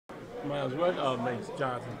Myles, what makes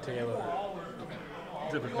Jonathan Taylor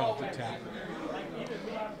difficult to tackle?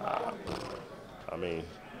 I mean,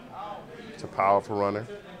 he's a powerful runner.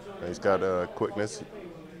 And he's got quickness,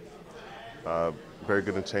 very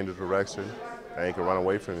good in change of direction, and he can run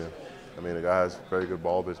away from you. I mean, the guy has very good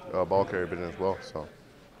ball carrier vision as well. So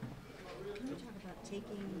Can you talk about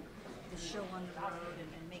taking the show on the road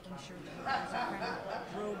and making sure that you guys are kind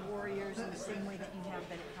of road warriors in the same way that you have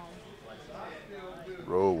been at home?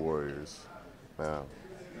 Road Warriors, man.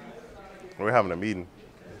 We were having a meeting.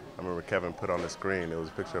 I remember Kevin put on the screen. There was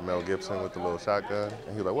a picture of Mel Gibson with the little shotgun,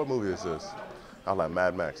 and he was like, "What movie is this?" I was like,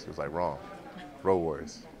 "Mad Max." He was like, "Wrong, Road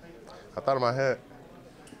Warriors." I thought in my head,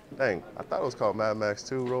 dang, I thought it was called Mad Max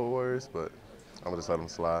 2, Road Warriors, but I'm gonna just let him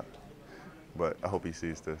slide. But I hope he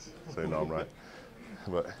sees this, so you know I'm right.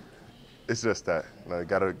 But it's just that, you know, you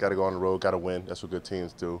gotta go on the road, gotta win. That's what good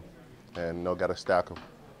teams do, and you know, gotta stack them.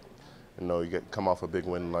 You know, you come off a big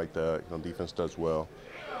win like that. You know, defense does well.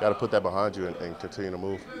 Got to put that behind you and continue to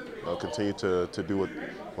move. You know, continue to do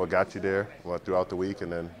what got you there throughout the week,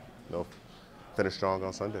 and then finish strong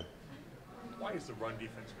on Sunday. Why has the run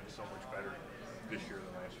defense been so much better this year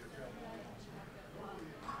than last year?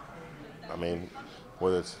 I mean,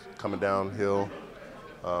 whether it's coming downhill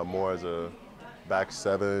more as a back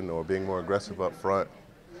seven or being more aggressive up front,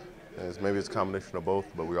 and maybe it's a combination of both.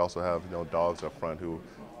 But we also have dogs up front who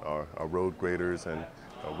are road graders and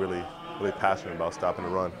are really passionate about stopping the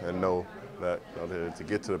run and know that to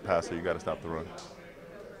get to the passer you got to stop the run.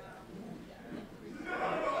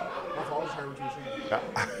 How far is what you saying?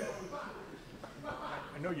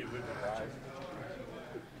 I know you live in live.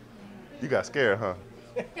 You got scared, huh?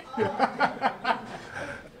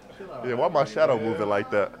 Yeah, why my shadow moving like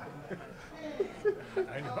that?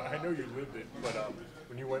 I know you lived it, but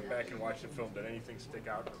when you went back and watched the film, did anything stick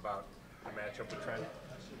out about the matchup with Trent?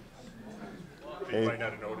 You might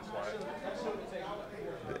not have noticed why.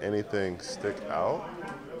 Did anything stick out?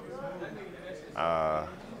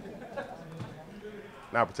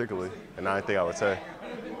 Not particularly, and not anything I would say.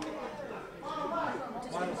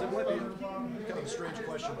 Myles, it might be kind of a strange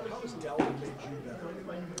question, but how has Dalvin made you better?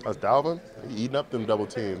 That's Dalvin. He eating up them double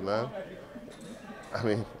teams, man. I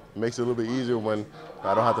mean, it makes it a little bit easier when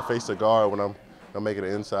I don't have to face the guard when I'm making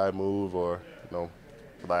an inside move or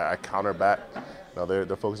like I counter back. They're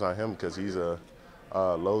focused on him because he's a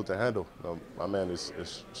load to handle. My man is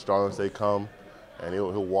as strong as they come, and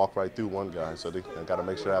he'll walk right through one guy. So they got to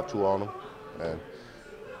make sure they have two on him, and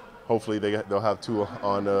hopefully they'll have two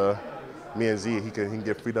on me and Z. He can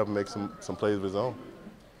get freed up and make some plays of his own.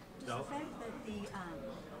 The fact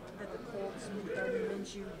that the Colts with Gardner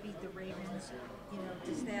Minshew beat the Ravens,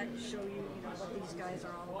 does that show you, what these guys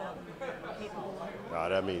are all about and what they're capable of? Nah,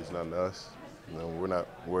 that means nothing to us. We're not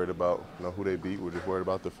worried about who they beat. We're just worried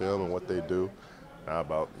about the film and what they do, not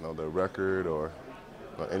about the record or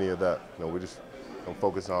any of that. We just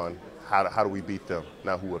focus on how do we beat them,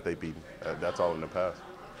 not who have they beaten. That's all in the past.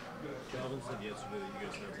 Calvin said yesterday that you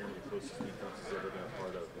guys have one of the closest defenses ever been a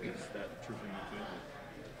part of. Is that true for you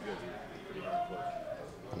too? You guys are pretty darn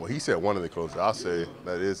close. Well, he said one of the closest. I'll say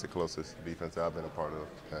that is the closest defense I've been a part of.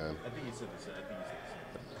 And I think he said the same.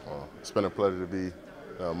 it's been a pleasure to be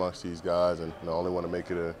amongst these guys, and I only want to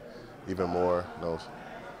make it a even more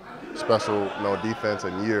special defense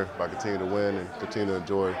and year by continuing to win and continue to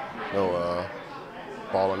enjoy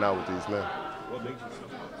balling out with these men. What makes you so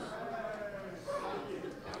close?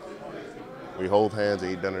 We hold hands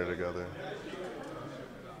and eat dinner together.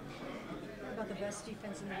 What about the best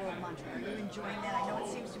defense in the world mantra? Are you enjoying that? I know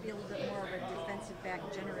it seems to be a little bit more of a defensive back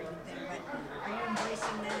generating thing, but are you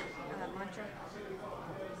embracing that mantra?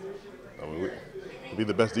 I mean, we be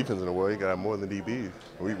the best defense in the world. You got to have more than DBs.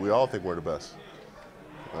 We all think we're the best.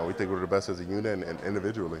 We think we're the best as a unit and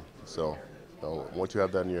individually. So once you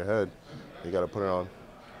have that in your head, you got to put it on.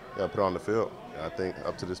 You got to put it on the field. And I think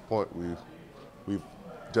up to this point, we've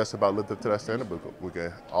just about lived up to that standard, but we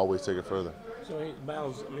can always take it further. So, hey,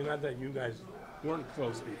 Myles, I mean, not that you guys weren't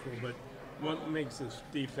close before, but what makes this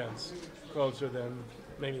defense closer than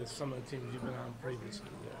maybe some of the teams you've been on previously?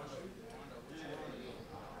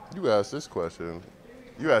 You asked this question.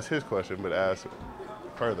 You asked his question, but ask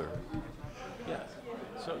further. Yeah.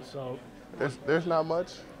 So There's not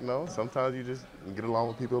much. Sometimes you just get along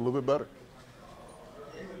with people a little bit better.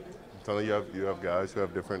 Sometimes you have guys who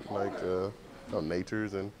have different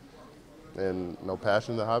natures and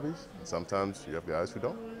passions and hobbies. And sometimes you have guys who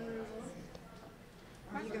don't.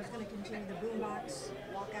 Are you guys going to continue the boombox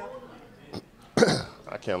walkout?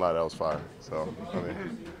 I can't lie, that was fire. So I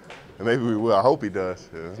mean, and maybe we will. I hope he does.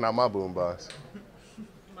 It's not my boom boss.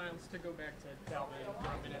 Myles, to go back to Dalvin for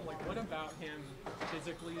a minute, what about him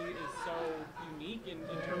physically is so unique in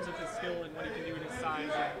terms of his skill and what he can do in his size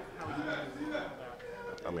and how he moves that?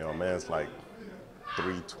 I mean, our man's like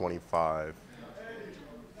 325,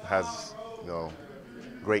 has,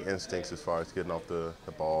 great instincts as far as getting off the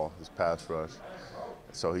ball, his pass rush.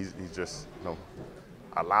 So he's just,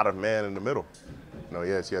 a lot of man in the middle.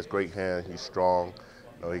 Yes, he has great hand, he's strong.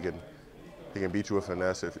 He can beat you with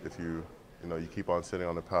finesse if you keep on sitting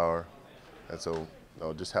on the power. And so,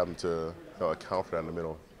 just having to account for that in the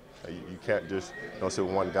middle. You can't just sit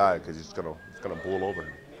with one guy because he's gonna bowl over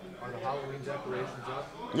him. Are the Halloween decorations up?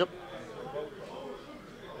 Yep.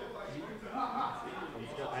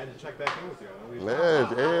 I had to check back in with you.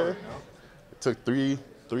 Yeah. It took three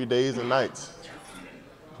days and nights.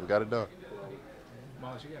 We got it done.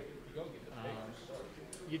 Myles,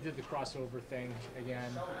 you did the crossover thing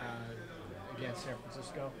again against San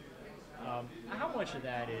Francisco. How much of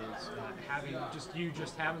that is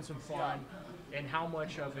just having some fun, and how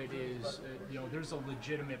much of it is there's a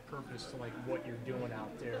legitimate purpose to like what you're doing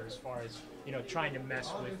out there as far as trying to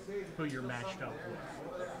mess with who you're matched up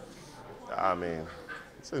with? I mean,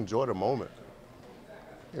 just enjoy the moment.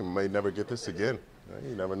 You may never get this again.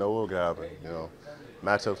 You never know what will happen.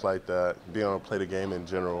 Matchups like that, being able to play the game in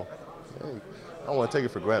general. I don't want to take it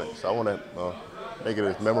for granted. So I want to make it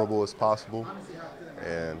as memorable as possible.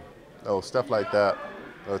 And stuff like that,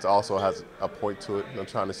 it also has a point to it.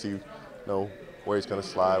 Trying to see, where he's going to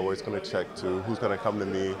slide, where he's going to check to, who's going to come to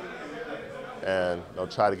me, and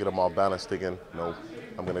try to get them all balanced. Thinking, I'm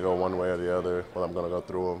going to go one way or the other, or I'm going to go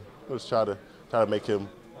through him. Just try to make him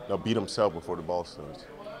beat himself before the ball starts.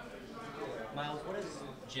 Myles, what has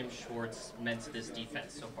Jim Schwartz meant to this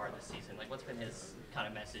defense so far this season? Like, what's been his kind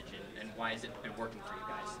of message, and why has it been working for you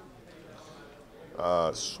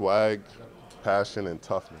guys? Swag, passion, and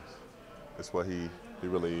toughness. It's what he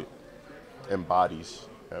really embodies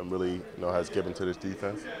and really has given to this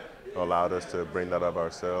defense. Allowed us to bring that of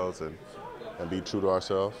ourselves and be true to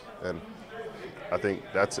ourselves. And I think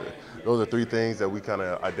those are three things that we kind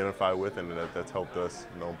of identify with, and that's helped us,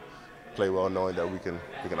 play well, knowing that we can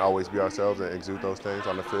always be ourselves and exude those things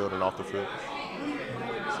on the field and off the field.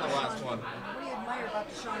 This is the last one. What do you admire about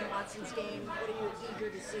Deshaun Watson's game? What are you eager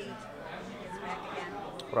to see his back again?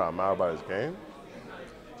 What I admire about his game?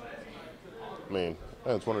 I mean,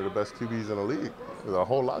 it's one of the best QBs in the league. There's a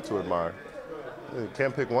whole lot to admire. You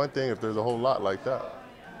can't pick one thing if there's a whole lot like that.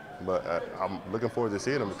 But I'm looking forward to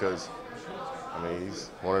seeing him because, he's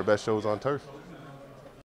one of the best shows on turf.